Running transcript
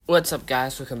What's up,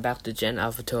 guys? Welcome back to Gen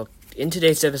Alpha Talk. In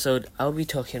today's episode, I'll be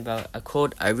talking about a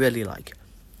quote I really like.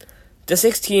 The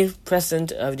 16th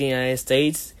President of the United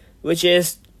States, which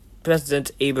is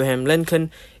President Abraham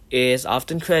Lincoln, is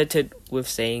often credited with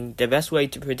saying the best way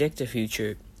to predict the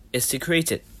future is to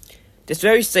create it. This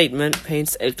very statement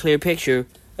paints a clear picture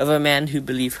of a man who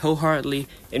believed wholeheartedly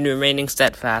in remaining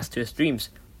steadfast to his dreams,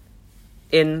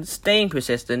 in staying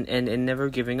persistent, and in never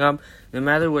giving up, no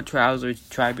matter what trials or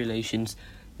tribulations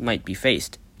might be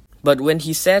faced. But when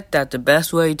he said that the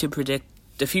best way to predict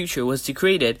the future was to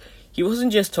create it, he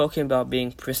wasn't just talking about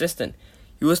being persistent.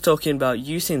 He was talking about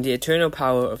using the eternal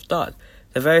power of thought,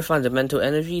 the very fundamental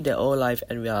energy that all life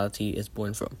and reality is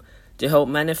born from, to help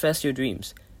manifest your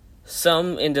dreams.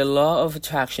 Some in the law of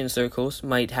attraction circles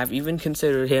might have even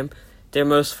considered him their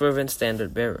most fervent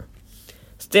standard bearer.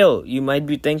 Still, you might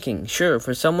be thinking, sure,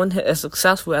 for someone as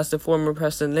successful as the former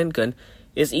President Lincoln,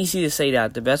 it's easy to say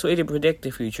that the best way to predict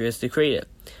the future is to create it.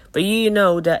 But you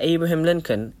know that Abraham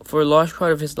Lincoln, for a large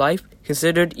part of his life,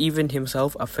 considered even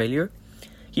himself a failure?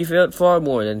 He failed far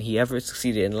more than he ever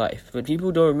succeeded in life, but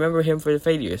people don't remember him for the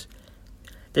failures.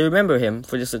 They remember him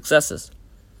for the successes.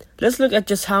 Let's look at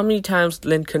just how many times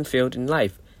Lincoln failed in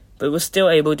life, but was still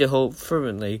able to hold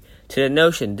fervently to the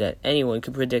notion that anyone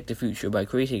could predict the future by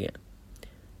creating it.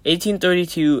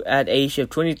 1832, at the age of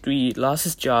 23, lost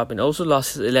his job and also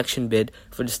lost his election bid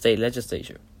for the state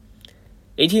legislature.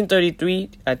 1833,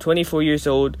 at 24 years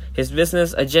old, his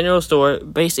business, a general store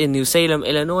based in New Salem,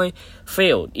 Illinois,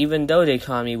 failed, even though the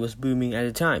economy was booming at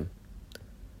the time.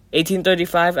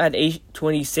 1835, at age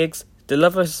 26, the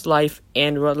love of his life,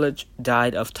 Anne Rutledge,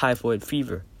 died of typhoid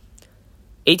fever.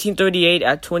 1838,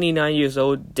 at 29 years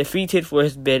old, defeated for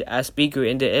his bid as Speaker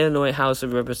in the Illinois House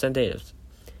of Representatives.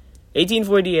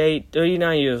 1848,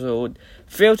 39 years old,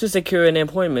 failed to secure an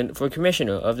appointment for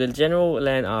Commissioner of the General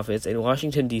Land Office in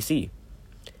Washington, D.C.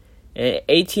 In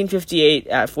 1858,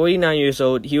 at 49 years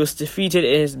old, he was defeated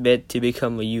in his bid to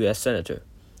become a U.S. Senator.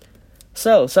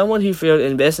 So, someone who failed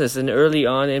in business and early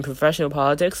on in professional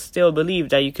politics still believed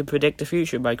that you could predict the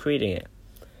future by creating it.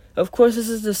 Of course, this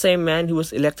is the same man who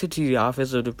was elected to the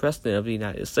office of the President of the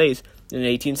United States in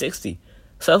 1860.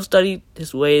 Self-studied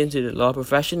his way into the law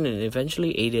profession and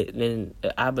eventually aided in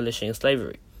abolishing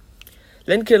slavery.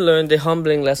 Lincoln learned the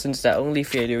humbling lessons that only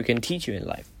failure can teach you in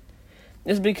life.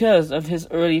 It's because of his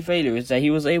early failures that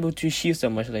he was able to achieve so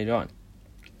much later on.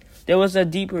 There was a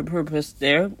deeper purpose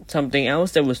there, something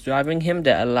else that was driving him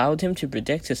that allowed him to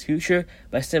predict his future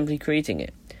by simply creating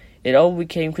it. It all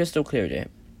became crystal clear to him.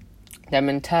 That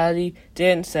mentality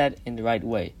didn't set in the right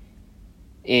way.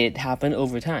 It happened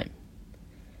over time.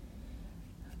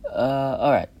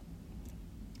 Alright.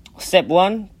 Step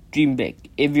 1, dream big.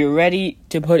 If you're ready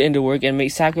to put in the work and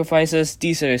make sacrifices,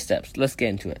 these are the steps. Let's get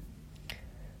into it.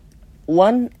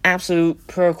 One absolute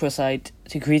prerequisite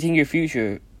to creating your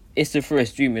future is to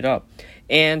first dream it up.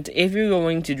 And if you're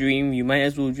going to dream, you might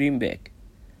as well dream big.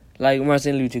 Like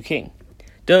Martin Luther King.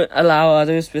 Don't allow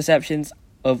others' perceptions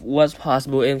of what's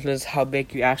possible influence how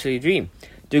big you actually dream.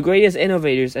 The greatest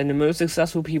innovators and the most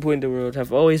successful people in the world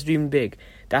have always dreamed big.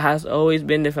 That has always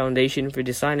been the foundation for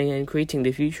designing and creating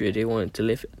the future they want to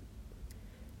live in.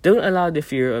 Don't allow the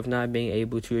fear of not being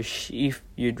able to achieve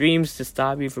your dreams to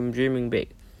stop you from dreaming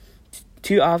big.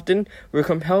 Too often, we're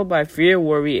compelled by fear,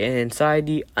 worry, and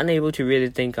anxiety, unable to really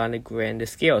think on the grander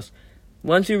scales.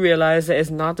 Once you realize that it's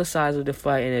not the size of the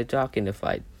fight in the dark in the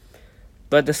fight,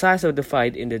 but the size of the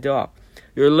fight in the dark,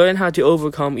 you'll learn how to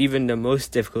overcome even the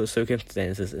most difficult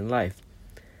circumstances in life.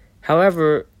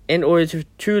 However, in order to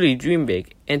truly dream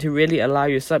big and to really allow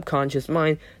your subconscious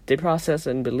mind to process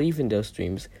and believe in those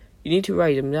dreams, you need to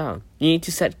write them down. You need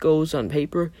to set goals on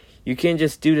paper. You can't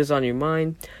just do this on your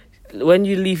mind. When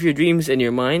you leave your dreams in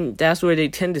your mind, that's where they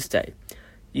tend to stay.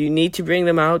 You need to bring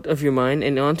them out of your mind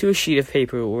and onto a sheet of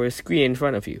paper or a screen in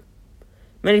front of you.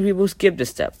 Many people skip this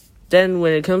step. Then,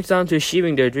 when it comes down to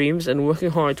achieving their dreams and working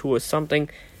hard towards something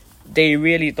they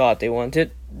really thought they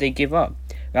wanted, they give up,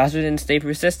 rather than stay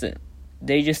persistent.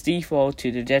 They just default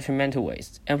to the detrimental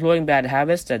ways, employing bad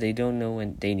habits that they don't know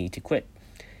when they need to quit.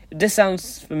 If this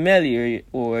sounds familiar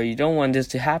or you don't want this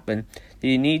to happen,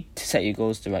 then you need to set your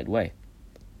goals the right way.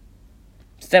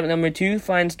 Step number 2,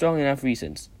 find strong enough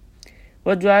reasons.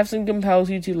 What drives and compels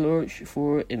you to lurch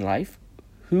forward in life?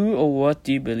 Who or what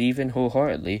do you believe in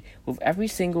wholeheartedly with every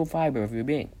single fiber of your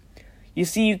being? You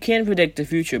see, you can't predict the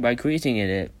future by creating it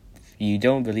if you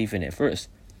don't believe in it first.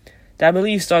 That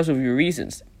belief starts with your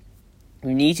reasons.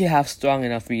 You need to have strong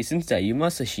enough reasons that you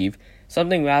must achieve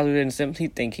something rather than simply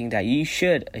thinking that you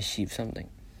should achieve something.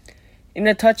 In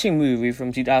a touching movie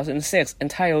from 2006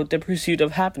 entitled The Pursuit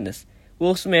of Happiness,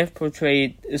 Will Smith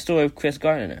portrayed the story of Chris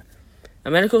Gardner,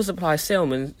 a medical supply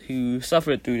salesman who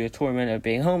suffered through the torment of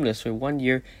being homeless for 1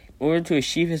 year in order to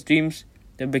achieve his dreams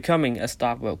of becoming a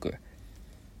stockbroker.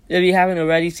 If you haven't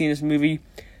already seen this movie,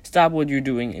 stop what you're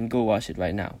doing and go watch it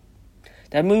right now.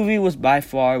 That movie was by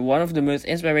far one of the most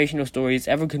inspirational stories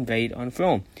ever conveyed on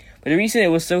film, but the reason it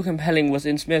was so compelling was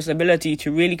in Smith's ability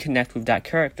to really connect with that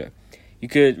character. You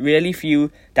could really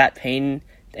feel that pain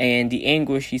and the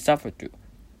anguish he suffered through.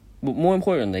 But more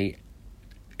importantly,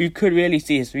 you could really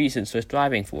see his reasons for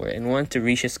striving for it and wanting to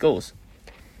reach his goals.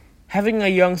 Having a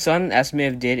young son, as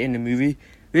Smith did in the movie,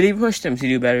 really pushed him to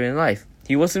do better in life.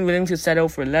 He wasn't willing to settle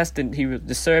for less than he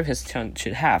deserved his son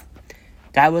should have.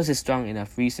 That was a strong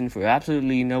enough reason for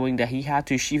absolutely knowing that he had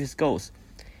to achieve his goals.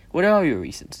 What are your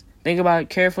reasons? Think about it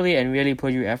carefully and really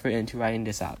put your effort into writing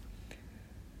this out.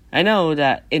 I know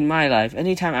that in my life,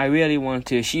 anytime I really wanted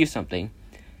to achieve something,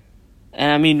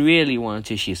 and I mean really wanted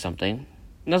to achieve something,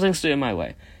 nothing stood in my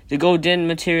way. The goal didn't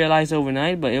materialize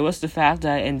overnight, but it was the fact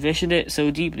that I envisioned it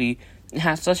so deeply and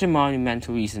had such a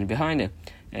monumental reason behind it,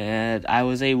 and I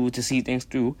was able to see things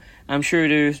through. I'm sure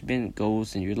there's been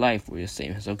goals in your life where the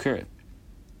same has occurred.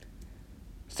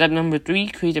 Step number 3,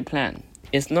 create a plan.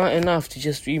 It's not enough to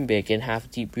just dream big and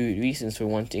have deep-rooted reasons for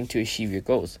wanting to achieve your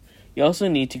goals. You also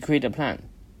need to create a plan.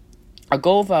 A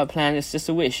goal without a plan is just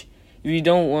a wish. If you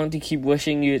don't want to keep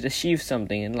wishing you'd achieve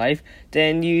something in life,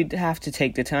 then you'd have to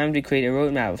take the time to create a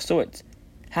roadmap of sorts.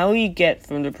 How will you get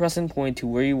from the present point to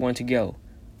where you want to go?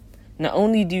 Not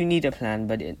only do you need a plan,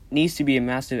 but it needs to be a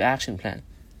massive action plan.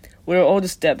 What are all the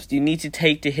steps you need to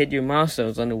take to hit your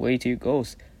milestones on the way to your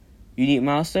goals? You need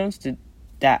milestones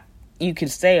that you can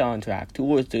stay on track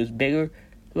towards those bigger,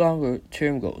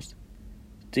 longer-term goals.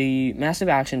 The massive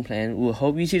action plan will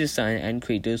help you to design and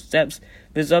create those steps,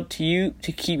 but it's up to you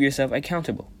to keep yourself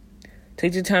accountable.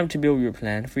 Take the time to build your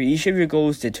plan. For each of your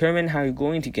goals, determine how you're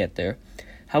going to get there.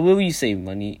 How will you save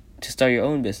money to start your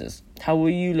own business? How will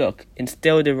you look?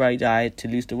 Instill the right diet to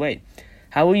lose the weight.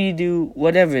 How will you do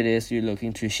whatever it is you're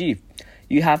looking to achieve?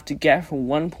 You have to get from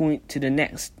one point to the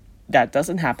next. That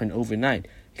doesn't happen overnight.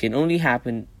 It can only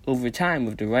happen over time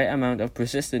with the right amount of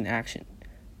persistent action.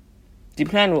 The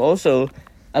plan will also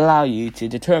allow you to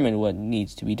determine what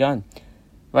needs to be done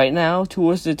right now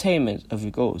towards the attainment of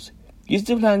your goals. Use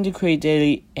the plan to create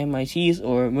daily MITs,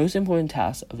 or most important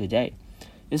tasks of the day.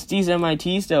 It's these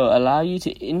MITs that will allow you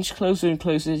to inch closer and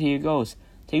closer to your goals.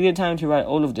 Take the time to write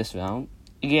all of this down.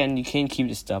 Again, you can't keep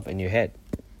this stuff in your head.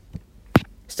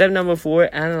 Step number 4,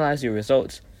 analyze your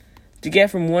results. To get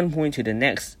from one point to the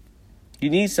next, you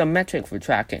need some metric for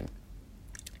tracking.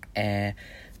 And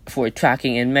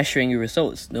measuring your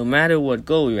results, no matter what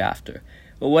goal you're after.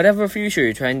 But whatever future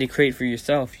you're trying to create for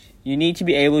yourself, you need to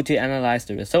be able to analyze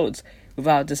the results.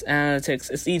 Without this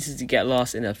analytics, it's easy to get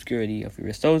lost in the obscurity of your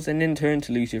results and in turn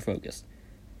to lose your focus.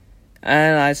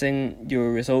 Analyzing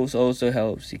your results also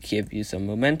helps to give you some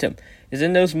momentum. It's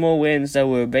in those small wins that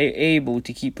we're able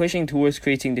to keep pushing towards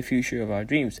creating the future of our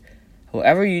dreams.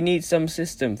 However, you need some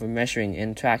system for measuring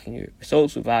and tracking your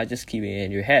results without just keeping it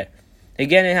in your head.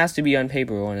 Again, it has to be on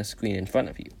paper or on a screen in front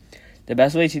of you. The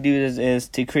best way to do this is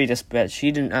to create a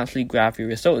spreadsheet and actually graph your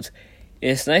results.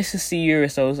 It's nice to see your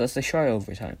results as a chart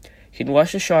over time. You can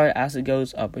watch the chart as it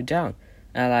goes up or down,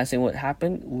 analyzing what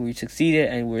happened, where you succeeded,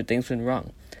 and where things went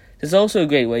wrong. This is also a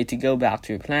great way to go back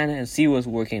to your plan and see what's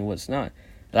working and what's not,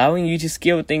 allowing you to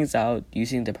scale things out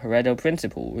using the Pareto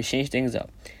principle or change things up.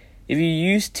 If you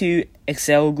used to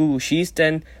Excel or Google Sheets,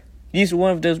 then use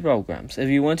one of those programs. If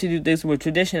you want to do this more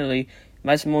traditionally,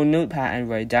 buy a small notepad and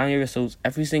write down your results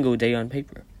every single day on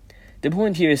paper. The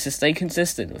point here is to stay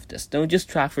consistent with this. Don't just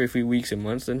track for a few weeks or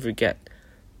months and forget.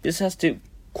 This has to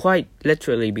quite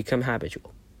literally become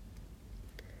habitual.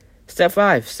 Step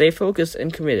 5. Stay focused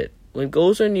and committed. When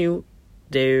goals are new,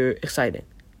 they're exciting.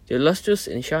 They're lustrous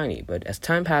and shiny, but as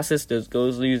time passes, those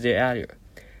goals lose their allure.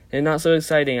 They're not so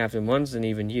exciting after months and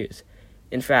even years.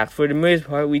 In fact, for the most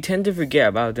part, we tend to forget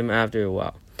about them after a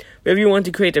while. But if you want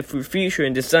to create a future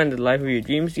and design the life of your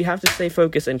dreams, you have to stay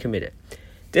focused and committed.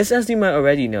 This, as you might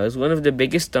already know, is one of the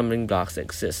biggest stumbling blocks that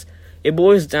exists. It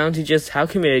boils down to just how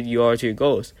committed you are to your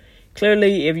goals.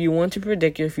 Clearly, if you want to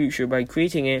predict your future by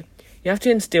creating it, you have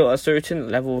to instill a certain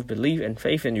level of belief and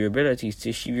faith in your abilities to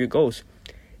achieve your goals.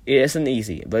 It isn't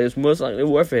easy, but it's most likely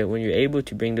worth it when you're able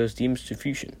to bring those dreams to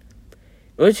fruition.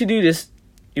 In order to do this,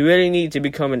 you really need to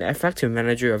become an effective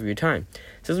manager of your time.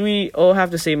 Since we all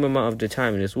have the same amount of the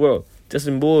time in this world, it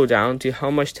doesn't boil down to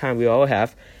how much time we all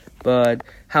have, but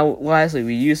how wisely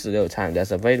we use the little time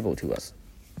that's available to us.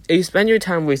 If you spend your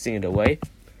time wasting it away,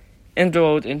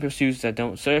 enthralled in pursuits that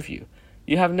don't serve you,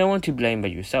 you have no one to blame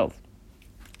but yourself.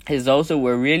 It is also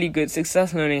where really good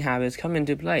success learning habits come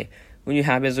into play. When your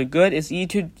habits are good, it's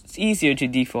easier to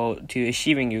default to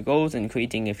achieving your goals and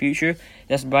creating a future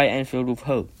that's bright and filled with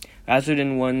hope, rather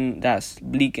than one that's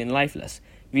bleak and lifeless.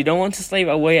 If you don't want to slave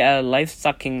away at a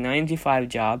life-sucking 9-to-5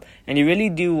 job, and you really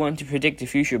do want to predict the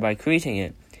future by creating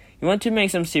it, you want to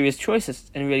make some serious choices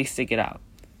and really stick it out.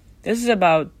 This is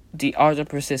about the art of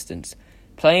persistence.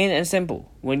 Plain and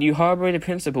simple. When you harbor the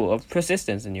principle of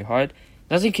persistence in your heart,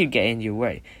 nothing can get in your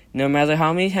way. No matter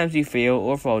how many times you fail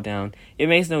or fall down, it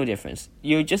makes no difference.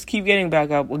 You'll just keep getting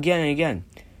back up again and again.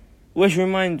 Which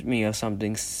reminds me of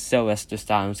something Sylvester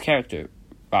Stallone's character,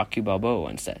 Rocky Balboa,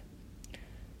 once said.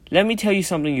 Let me tell you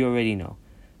something you already know.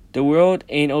 The world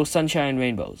ain't all sunshine and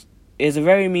rainbows. It's a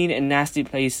very mean and nasty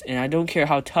place, and I don't care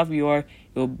how tough you are,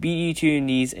 it'll beat you to your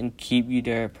knees and keep you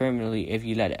there permanently if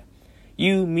you let it.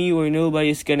 You, me, or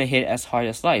nobody's gonna hit as hard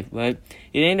as life, but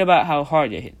it ain't about how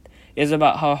hard you hit. It's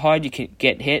about how hard you can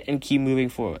get hit and keep moving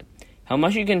forward. How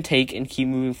much you can take and keep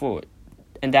moving forward.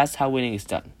 And that's how winning is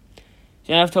done.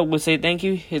 Jen F. Talk will say thank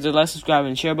you, hit the like, subscribe,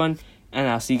 and share button, and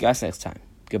I'll see you guys next time.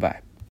 Goodbye.